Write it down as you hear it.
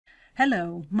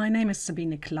Hello, my name is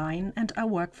Sabine Klein and I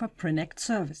work for Prinect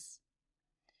Service.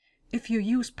 If you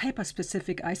use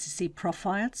paper-specific ICC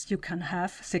profiles, you can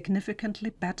have significantly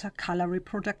better color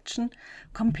reproduction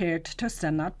compared to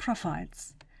standard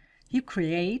profiles. You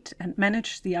create and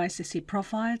manage the ICC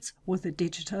profiles with the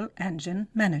Digital Engine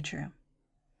Manager.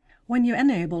 When you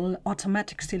enable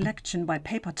automatic selection by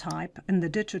paper type in the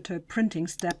digital printing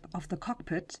step of the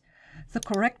cockpit, the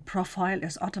correct profile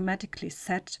is automatically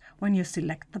set when you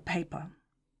select the paper.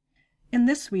 In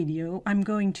this video, I'm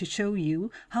going to show you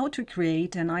how to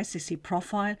create an ICC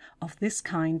profile of this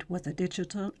kind with the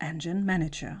Digital Engine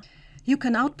Manager. You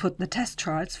can output the test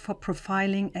charts for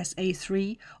profiling as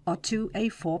A3 or 2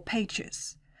 A4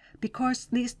 pages. Because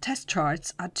these test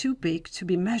charts are too big to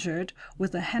be measured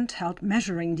with a handheld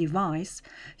measuring device,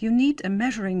 you need a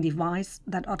measuring device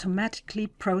that automatically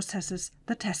processes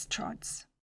the test charts.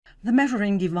 The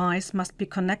measuring device must be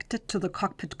connected to the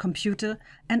cockpit computer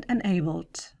and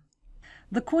enabled.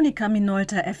 The Konica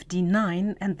Minolta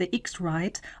FD9 and the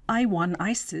X-Rite i1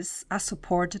 ICIS are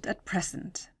supported at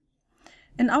present.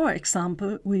 In our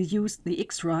example, we'll use the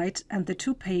X-Rite and the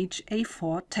 2-page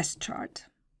A4 test chart.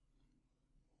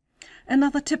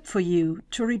 Another tip for you: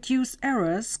 to reduce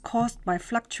errors caused by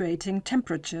fluctuating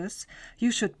temperatures,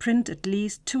 you should print at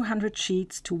least 200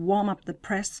 sheets to warm up the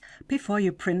press before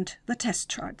you print the test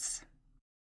charts.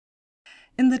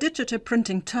 In the digital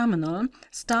printing terminal,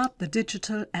 start the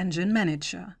Digital Engine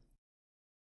Manager.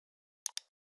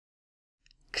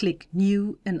 Click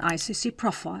New in ICC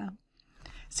Profile.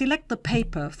 Select the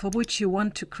paper for which you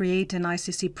want to create an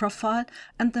ICC profile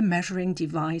and the measuring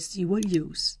device you will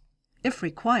use. If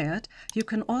required, you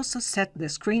can also set the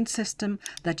screen system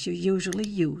that you usually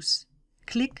use.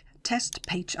 Click Test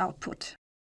Page Output.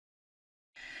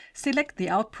 Select the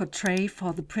output tray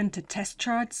for the printed test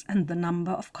charts and the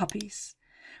number of copies.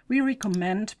 We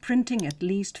recommend printing at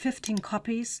least 15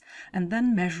 copies and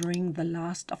then measuring the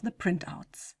last of the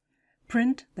printouts.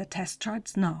 Print the test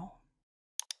charts now.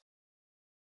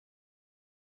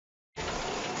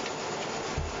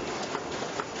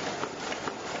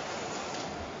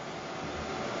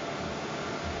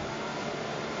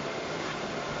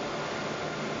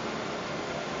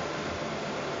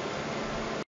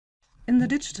 In the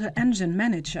Digital Engine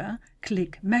Manager,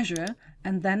 click Measure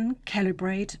and then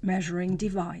Calibrate Measuring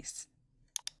Device.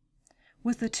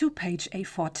 With the 2-page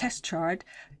A4 test chart,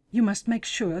 you must make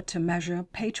sure to measure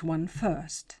page 1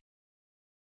 first.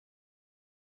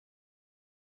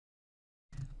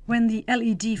 When the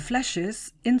LED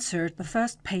flashes, insert the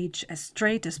first page as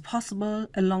straight as possible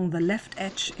along the left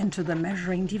edge into the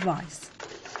measuring device.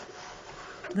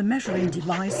 The measuring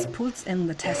device pulls in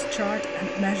the test chart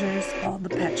and measures all the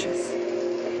patches.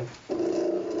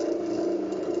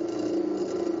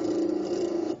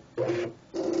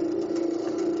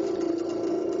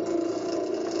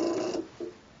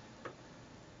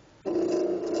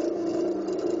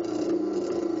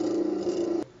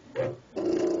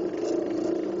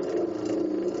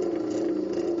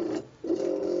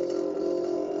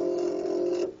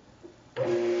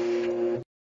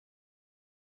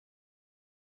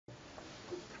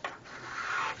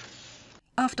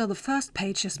 After the first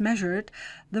page is measured,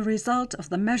 the result of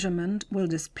the measurement will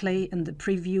display in the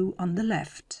preview on the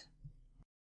left.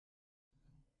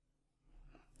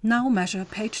 Now measure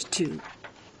page 2.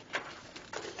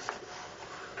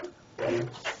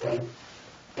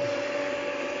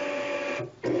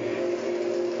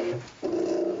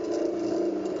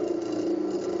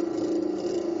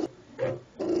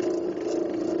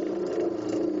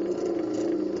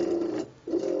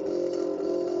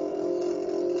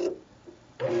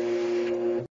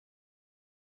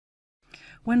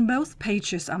 When both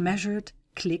pages are measured,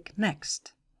 click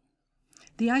Next.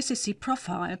 The ICC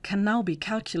profile can now be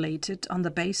calculated on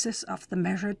the basis of the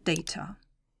measured data.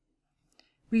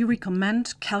 We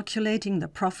recommend calculating the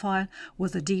profile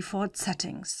with the default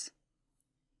settings.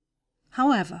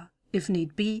 However, if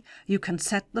need be, you can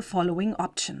set the following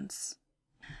options.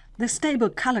 The Stable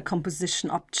Color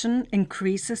Composition option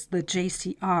increases the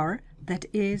JCR, that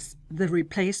is, the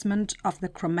replacement of the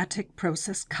chromatic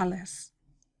process colors.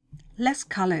 Less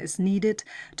color is needed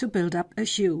to build up a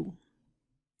hue.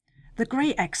 The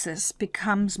gray axis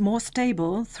becomes more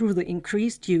stable through the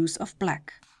increased use of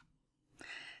black.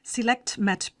 Select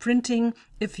Matte Printing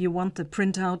if you want the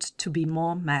printout to be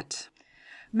more matte.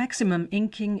 Maximum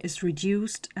inking is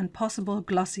reduced and possible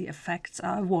glossy effects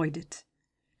are avoided.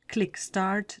 Click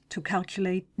Start to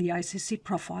calculate the ICC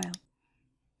profile.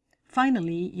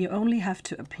 Finally, you only have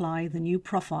to apply the new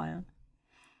profile.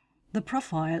 The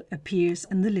profile appears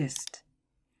in the list.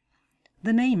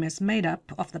 The name is made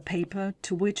up of the paper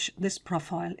to which this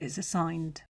profile is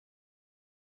assigned.